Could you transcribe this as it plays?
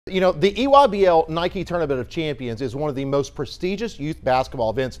You know, the EYBL Nike Tournament of Champions is one of the most prestigious youth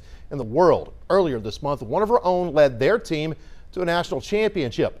basketball events in the world. Earlier this month, one of her own led their team to a national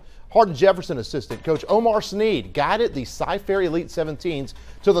championship. Hardin-Jefferson assistant coach Omar Sneed guided the Cy-Fair Elite 17s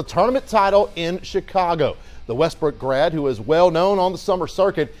to the tournament title in Chicago. The Westbrook grad, who is well known on the summer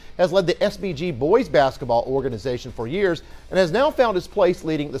circuit, has led the SBG boys basketball organization for years and has now found his place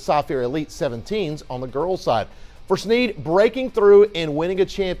leading the Cy-Fair Elite 17s on the girls' side. For Sneed, breaking through and winning a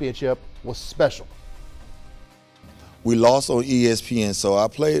championship was special. We lost on ESPN, so I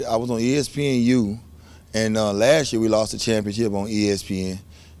was on ESPNU, and last year we lost the championship on ESPN.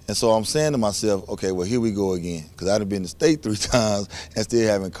 And so I'm saying to myself, okay, well, here we go again, because I'd have been to state 3 times and still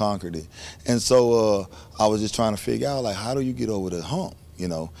haven't conquered it. And so I was just trying to figure out, like, how do you get over the hump, you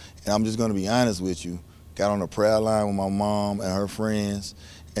know? And I'm just going to be honest with you. Got on the prayer line with my mom and her friends,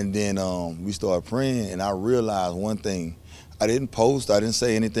 and then we started praying, and I realized one thing. I didn't post, I didn't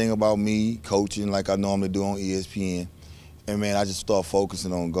say anything about me coaching like I normally do on ESPN. And man, I just started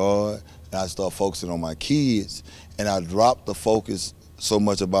focusing on God, and I started focusing on my kids, and I dropped the focus so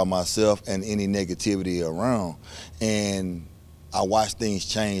much about myself and any negativity around. And I watched things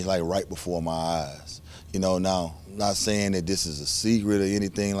change like right before my eyes. You know, now, I'm not saying that this is a secret or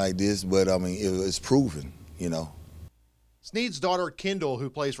anything like this, but I mean, it's proven, you know. Sneed's daughter, Kendall, who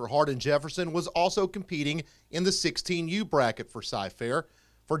plays for Hardin-Jefferson, was also competing in the 16U bracket for Cy-Fair.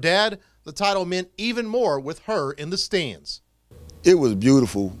 For Dad, the title meant even more with her in the stands. It was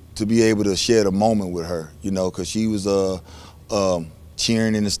beautiful to be able to share the moment with her, you know, because she was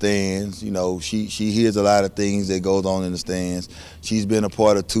cheering in the stands. You know, she hears a lot of things that goes on in the stands. She's been a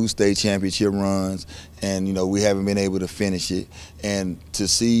part of 2 state championship runs, and you know, we haven't been able to finish it. And to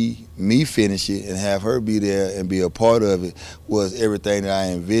see me finish it and have her be there and be a part of it was everything that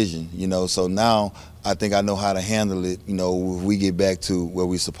I envisioned, you know. So now I think I know how to handle it, you know, if we get back to where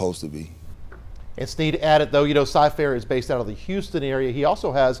we're supposed to be. And Sneed added, though, you know, Cy-Fair is based out of the Houston area. He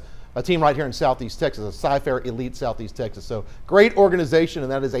also has a team right here in Southeast Texas, a Cy-Fair Elite Southeast Texas. So great organization,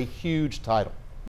 and that is a huge title.